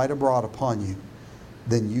shed light abroad upon you,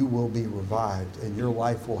 then you will be revived. And your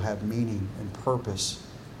life will have meaning and purpose.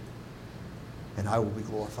 And I will be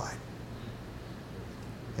glorified.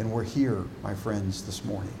 And we're here, my friends, this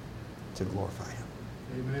morning to glorify Him.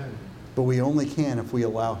 Amen. But we only can if we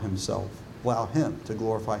allow Him to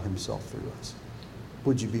glorify Himself through us.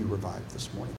 Would you be revived this morning?